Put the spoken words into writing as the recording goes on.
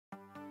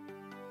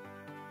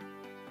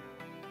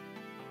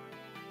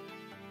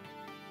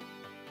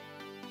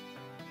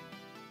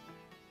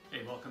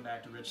welcome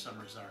back to Rich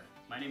Summers Art.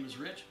 My name is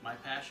Rich. My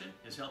passion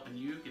is helping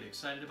you get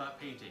excited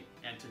about painting.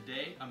 And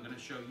today I'm going to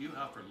show you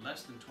how for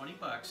less than 20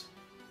 bucks,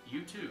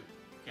 you too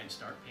can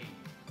start painting.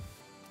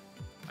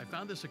 I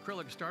found this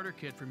acrylic starter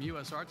kit from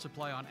US Art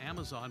Supply on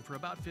Amazon for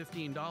about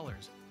 $15.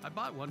 I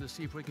bought one to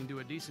see if we can do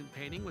a decent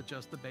painting with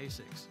just the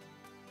basics.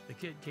 The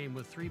kit came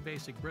with 3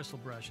 basic bristle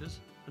brushes,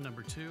 a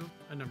number 2,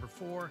 a number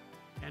 4,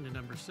 and a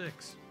number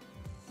 6.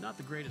 Not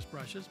the greatest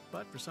brushes,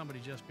 but for somebody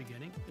just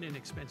beginning, an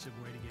inexpensive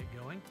way to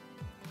get going.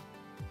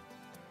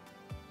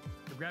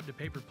 I grabbed a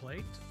paper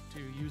plate to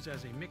use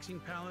as a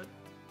mixing palette,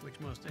 which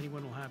most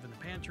anyone will have in the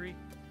pantry,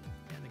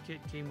 and the kit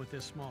came with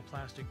this small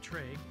plastic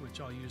tray, which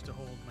I'll use to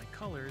hold my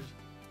colors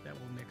that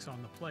will mix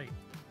on the plate.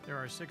 There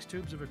are 6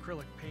 tubes of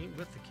acrylic paint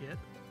with the kit: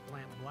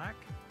 lamp black,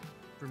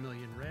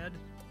 vermilion red,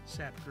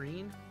 sap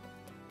green,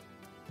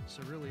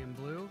 cerulean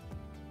blue,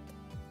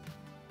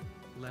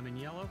 lemon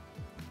yellow,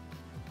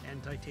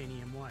 and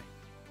titanium white.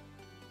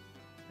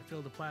 I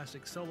filled a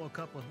plastic solo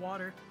cup with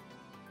water,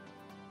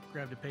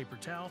 grabbed a paper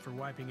towel for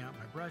wiping out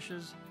my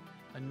brushes,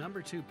 a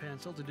number 2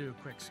 pencil to do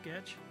a quick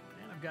sketch,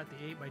 and I've got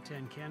the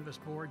 8x10 canvas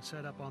board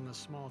set up on the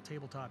small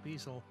tabletop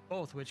easel,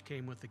 both which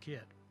came with the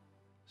kit.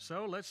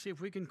 So let's see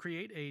if we can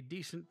create a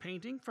decent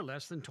painting for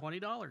less than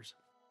 $20.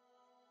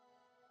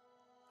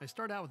 I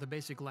start out with a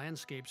basic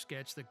landscape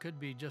sketch that could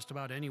be just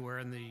about anywhere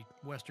in the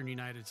western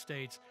United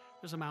States.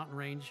 There's a mountain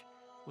range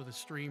with a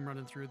stream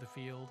running through the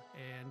field,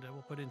 and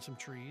we'll put in some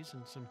trees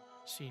and some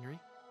scenery.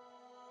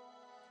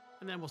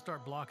 And then we'll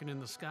start blocking in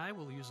the sky.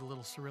 We'll use a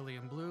little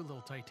cerulean blue, a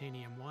little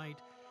titanium white,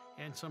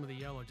 and some of the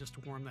yellow just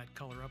to warm that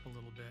color up a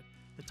little bit.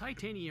 The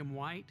titanium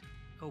white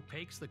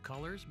opaques the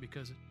colors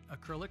because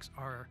acrylics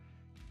are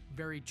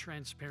very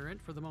transparent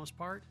for the most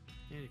part,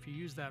 and if you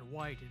use that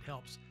white, it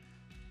helps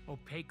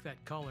opaque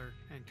that color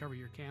and cover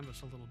your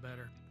canvas a little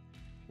better.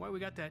 While we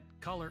got that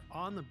color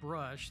on the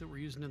brush that we're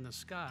using in the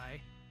sky,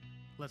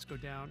 let's go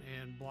down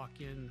and block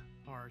in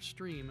our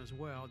stream as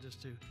well,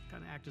 just to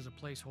kind of act as a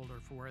placeholder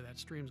for where that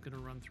stream's going to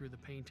run through the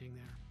painting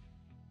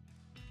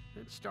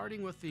there. And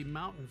starting with the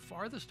mountain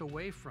farthest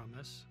away from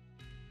us,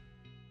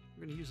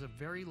 we're going to use a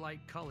very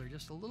light color,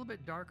 just a little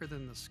bit darker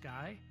than the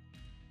sky,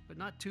 but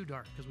not too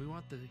dark, because we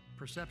want the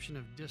perception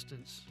of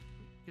distance.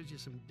 It gives you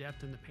some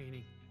depth in the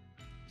painting.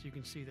 So you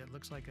can see that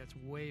looks like that's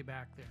way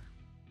back there.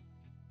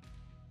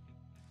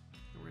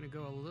 And we're going to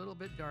go a little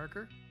bit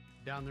darker.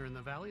 Down there in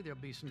the valley, there'll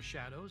be some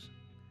shadows.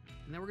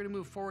 And then we're going to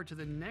move forward to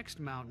the next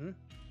mountain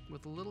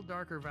with a little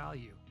darker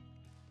value.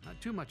 Not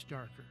too much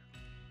darker,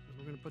 because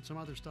we're going to put some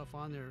other stuff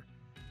on there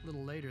a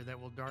little later that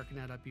will darken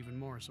that up even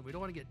more. So we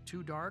don't want to get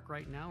too dark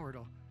right now, or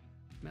it'll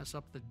mess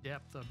up the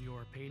depth of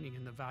your painting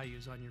and the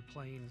values on your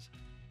planes.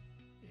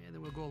 And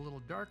then we'll go a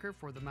little darker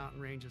for the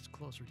mountain range that's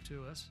closer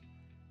to us.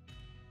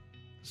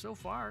 So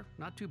far,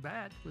 not too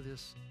bad with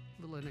this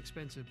little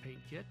inexpensive paint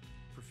kit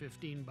for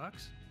 15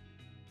 bucks.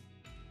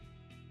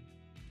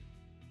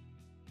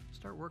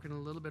 Start working a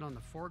little bit on the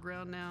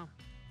foreground now.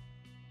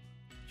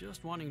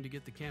 Just wanting to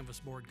get the canvas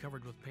board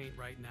covered with paint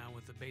right now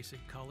with the basic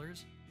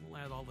colors. We'll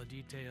add all the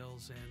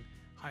details and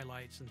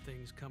highlights and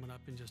things coming up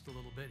in just a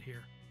little bit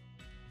here.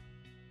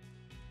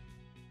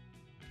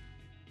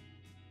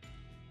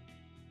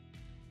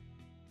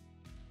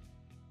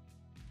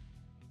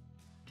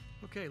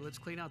 Okay, let's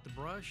clean out the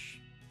brush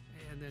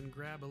and then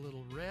grab a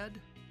little red,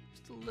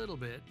 just a little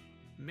bit,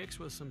 mix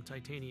with some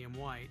titanium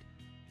white.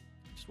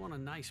 Just want a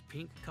nice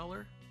pink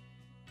color,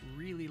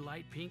 really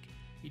light pink.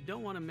 You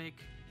don't want to make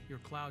your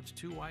clouds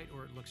too white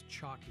or it looks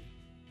chalky.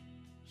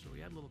 So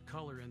we add a little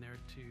color in there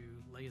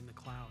to lay in the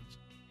clouds.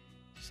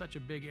 It's such a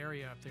big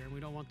area up there and we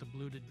don't want the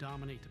blue to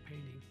dominate the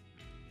painting.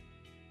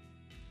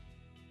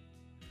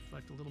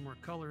 Reflect a little more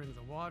color into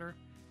the water.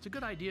 It's a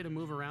good idea to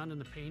move around in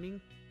the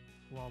painting.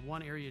 While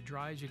one area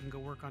dries, you can go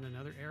work on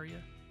another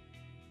area.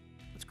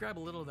 Let's grab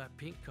a little of that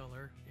pink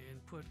color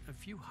and put a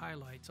few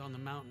highlights on the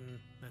mountain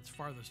that's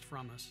farthest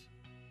from us.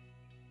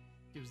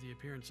 Gives the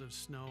appearance of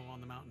snow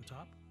on the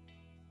mountaintop.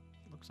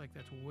 Looks like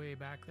that's way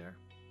back there.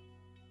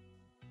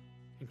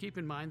 And keep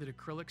in mind that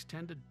acrylics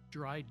tend to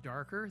dry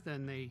darker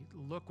than they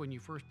look when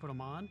you first put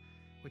them on,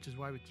 which is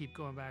why we keep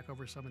going back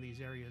over some of these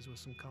areas with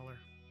some color.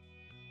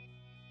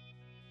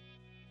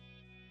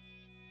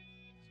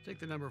 Let's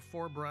take the number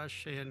 4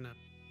 brush and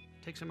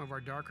take some of our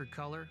darker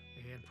color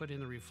and put in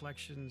the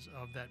reflections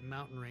of that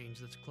mountain range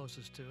that's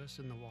closest to us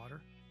in the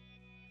water.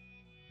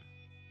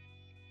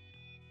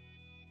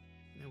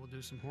 And then we'll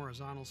do some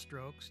horizontal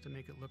strokes to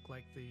make it look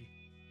like the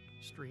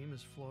stream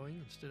is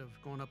flowing instead of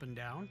going up and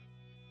down.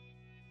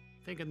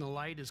 Thinking the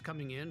light is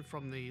coming in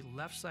from the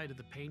left side of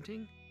the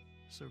painting,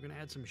 so we're going to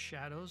add some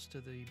shadows to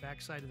the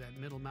back side of that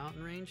middle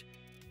mountain range.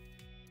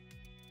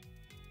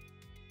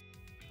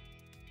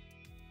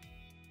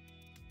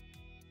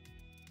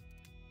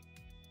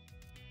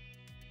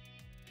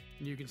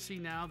 And you can see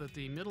now that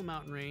the middle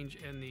mountain range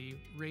and the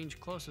range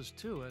closest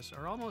to us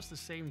are almost the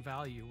same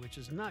value, which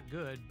is not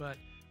good, but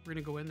we're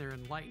going to go in there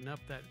and lighten up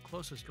that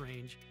closest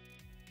range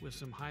with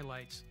some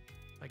highlights,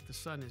 like the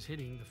sun is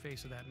hitting the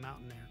face of that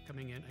mountain there,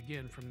 coming in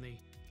again from the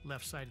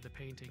left side of the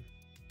painting.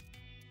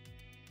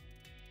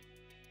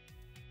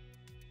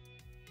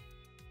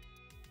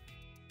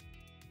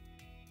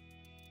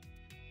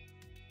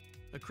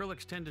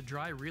 Acrylics tend to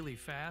dry really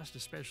fast,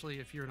 especially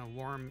if you're in a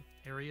warm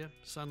area,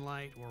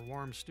 sunlight or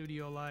warm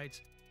studio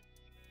lights.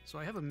 So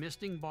I have a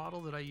misting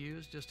bottle that I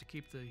use just to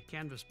keep the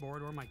canvas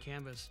board or my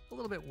canvas a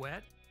little bit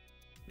wet.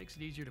 Makes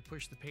it easier to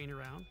push the paint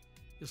around.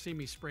 You'll see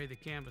me spray the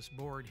canvas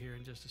board here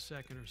in just a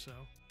second or so,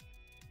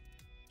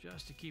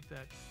 just to keep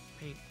that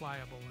paint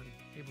pliable and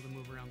able to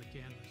move around the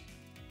canvas.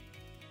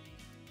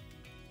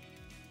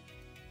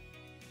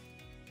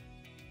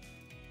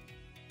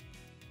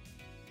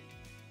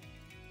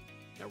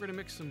 Now we're going to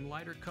mix some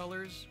lighter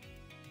colors,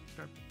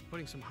 start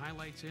putting some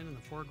highlights in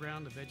the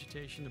foreground, the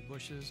vegetation, the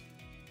bushes,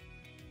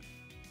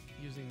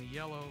 using the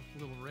yellow, a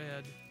little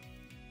red,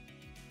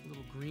 a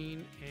little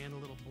green, and a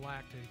little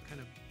black to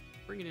kind of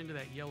bring it into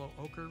that yellow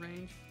ochre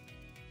range.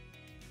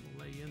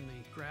 We'll lay in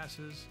the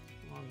grasses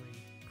along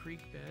the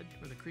creek bed,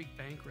 or the creek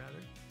bank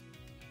rather,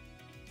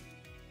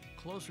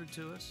 closer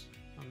to us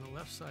on the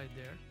left side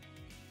there.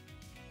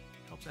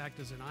 Helps act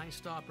as an eye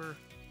stopper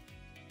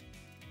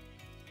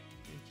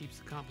and keeps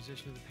the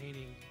composition of the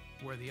painting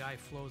where the eye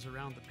flows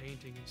around the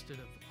painting instead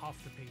of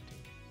off the painting.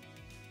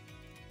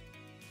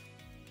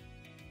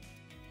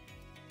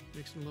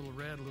 Mixing a little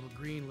red, a little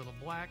green, a little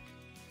black,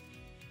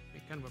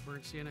 make kind of a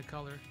burnt sienna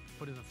color,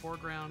 put in the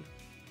foreground.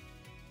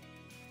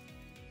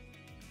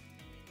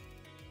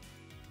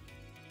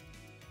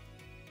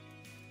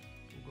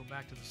 We'll go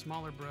back to the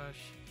smaller brush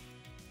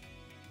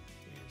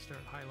and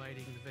start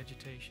highlighting the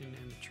vegetation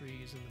and the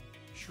trees and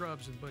the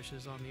shrubs and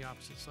bushes on the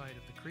opposite side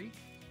of the creek.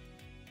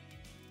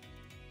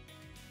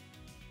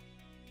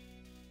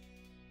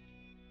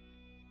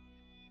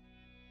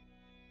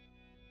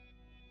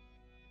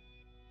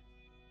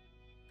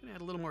 Gonna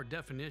add a little more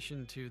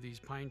definition to these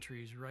pine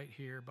trees right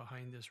here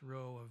behind this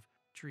row of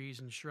trees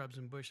and shrubs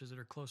and bushes that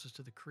are closest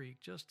to the creek,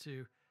 just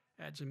to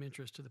add some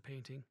interest to the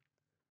painting.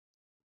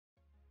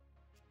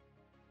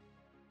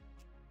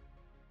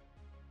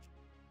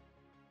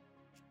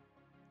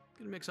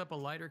 Gonna mix up a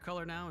lighter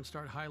color now and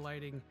start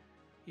highlighting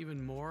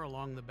even more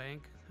along the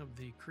bank of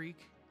the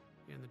creek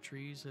and the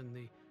trees and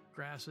the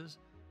grasses.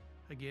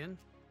 Again,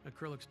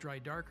 acrylics dry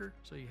darker,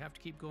 so you have to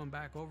keep going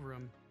back over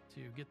them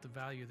to get the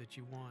value that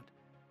you want.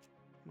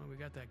 When we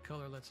got that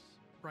color, let's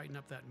brighten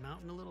up that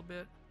mountain a little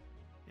bit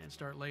and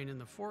start laying in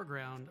the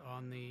foreground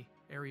on the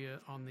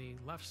area on the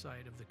left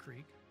side of the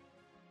creek.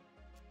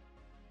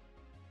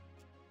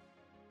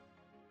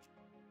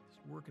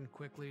 Just working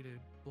quickly to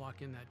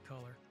block in that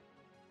color.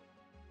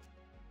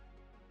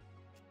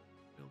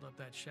 Build up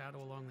that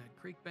shadow along that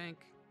creek bank.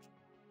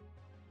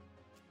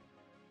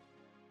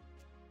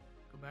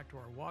 Go back to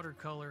our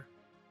watercolor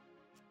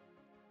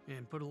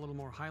and put a little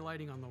more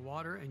highlighting on the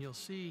water, and you'll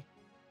see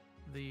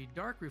the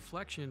dark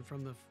reflection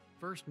from the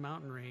first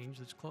mountain range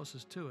that's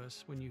closest to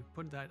us. When you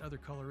put that other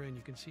color in,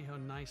 you can see how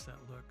nice that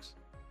looks.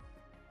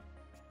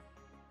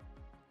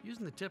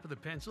 Using the tip of the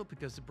pencil,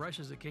 because the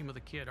brushes that came with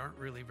the kit aren't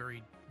really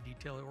very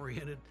detail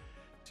oriented,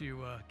 to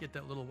get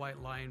that little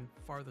white line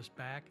farthest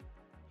back.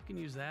 You can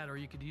use that, or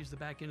you could use the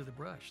back end of the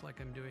brush like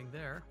I'm doing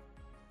there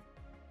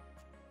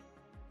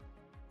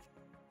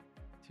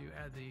to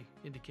add the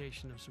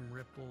indication of some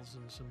ripples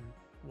and some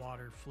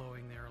water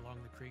flowing there along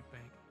the creek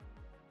bank.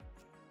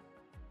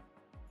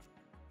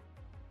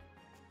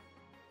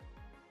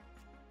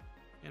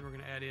 And we're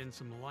going to add in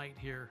some light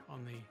here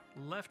on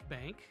the left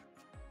bank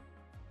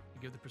to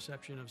give the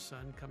perception of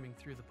sun coming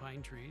through the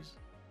pine trees.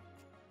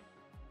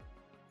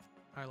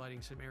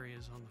 Highlighting some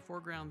areas on the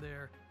foreground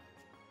there.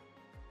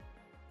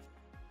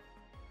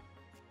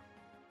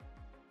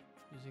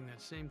 Using that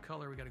same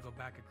color, we got to go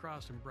back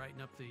across and brighten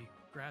up the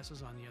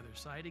grasses on the other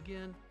side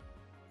again.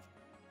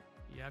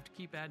 You have to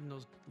keep adding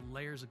those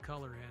layers of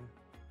color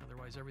in,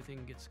 otherwise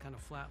everything gets kind of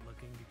flat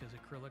looking, because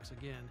acrylics,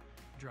 again,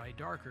 dry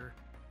darker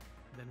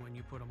than when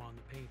you put them on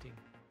the painting.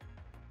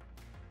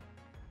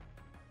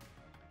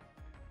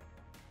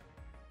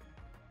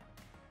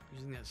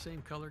 Using that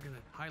same color, going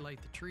to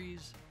highlight the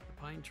trees, the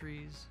pine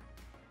trees.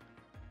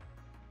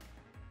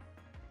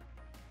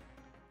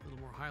 A little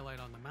more highlight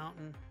on the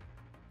mountain.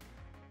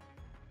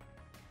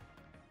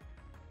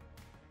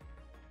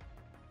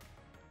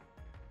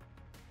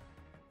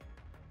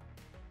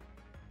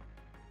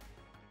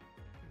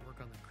 Work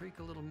on the creek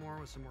a little more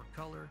with some more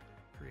color,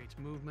 creates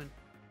movement.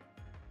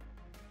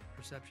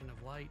 Perception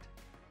of light.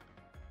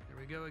 There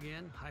we go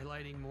again,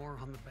 highlighting more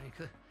on the bank,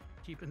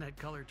 keeping that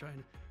color,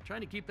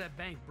 trying to keep that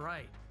bank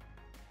bright.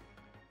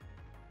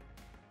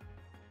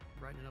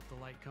 Brightening up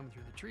the light coming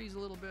through the trees a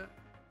little bit.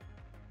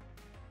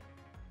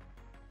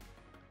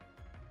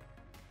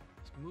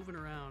 Just moving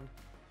around,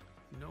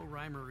 no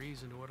rhyme or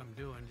reason to what I'm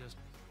doing, just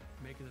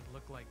making it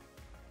look like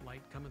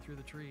light coming through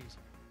the trees.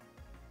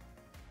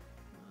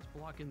 Let's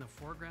block in the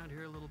foreground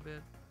here a little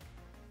bit.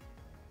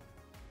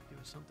 Give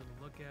us something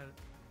to look at.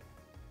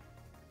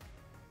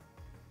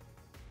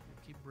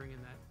 Keep bringing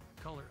that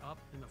color up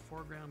in the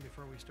foreground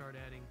before we start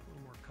adding a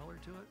little more color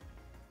to it.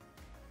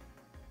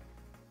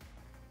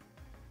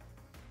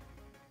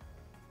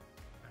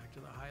 Back to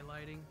the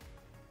highlighting.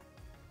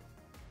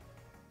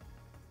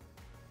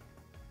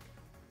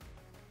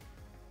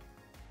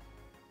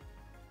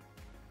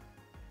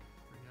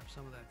 Bring up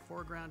some of that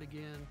foreground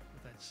again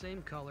with that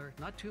same color.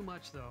 Not too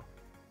much though.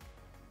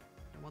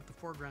 I want the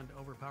foreground to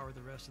overpower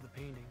the rest of the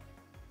painting.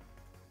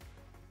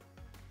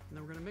 And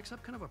then we're going to mix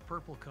up kind of a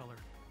purple color.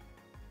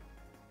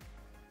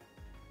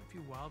 A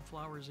few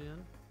wildflowers in.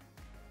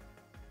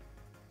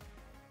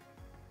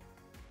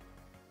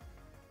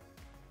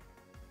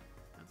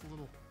 That's a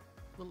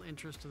little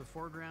interest to the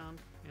foreground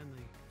and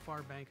the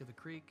far bank of the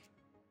creek.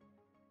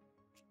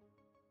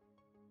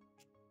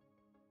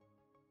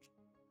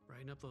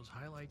 Brighten up those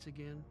highlights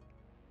again.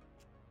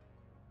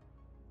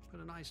 Put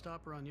an eye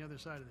stopper on the other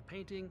side of the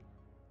painting.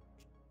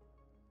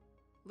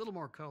 A little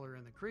more color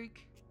in the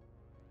creek.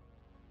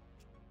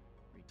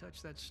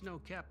 Retouch that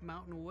snow-capped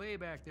mountain way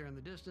back there in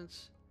the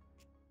distance.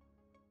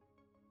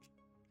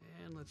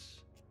 And let's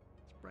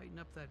brighten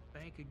up that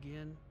bank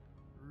again.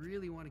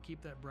 Really want to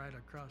keep that bright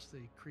across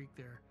the creek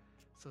there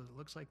so it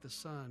looks like the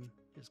sun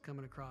is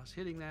coming across,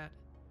 hitting that.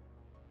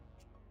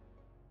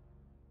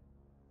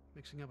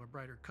 Mixing up a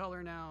brighter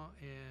color now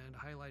and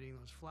highlighting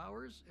those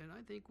flowers. And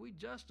I think we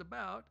just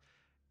about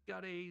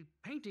got a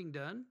painting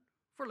done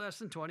for less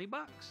than 20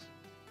 bucks.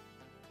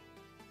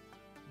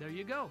 There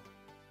you go.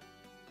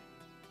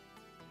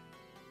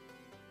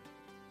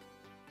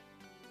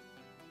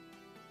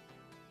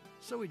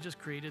 So we just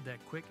created that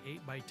quick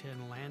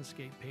 8x10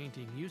 landscape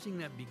painting using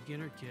that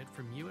beginner kit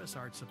from US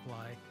Art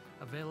Supply,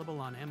 available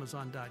on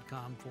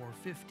Amazon.com for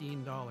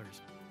 $15.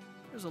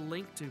 There's a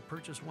link to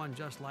purchase one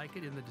just like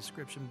it in the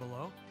description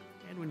below.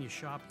 And when you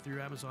shop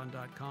through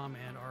Amazon.com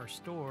and our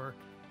store,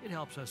 it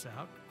helps us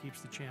out,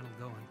 keeps the channel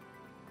going.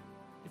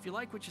 If you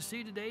like what you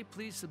see today,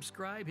 please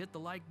subscribe, hit the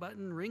like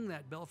button, ring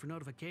that bell for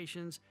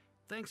notifications.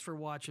 Thanks for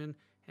watching,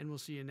 and we'll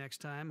see you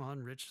next time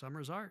on Rich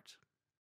Summers Art.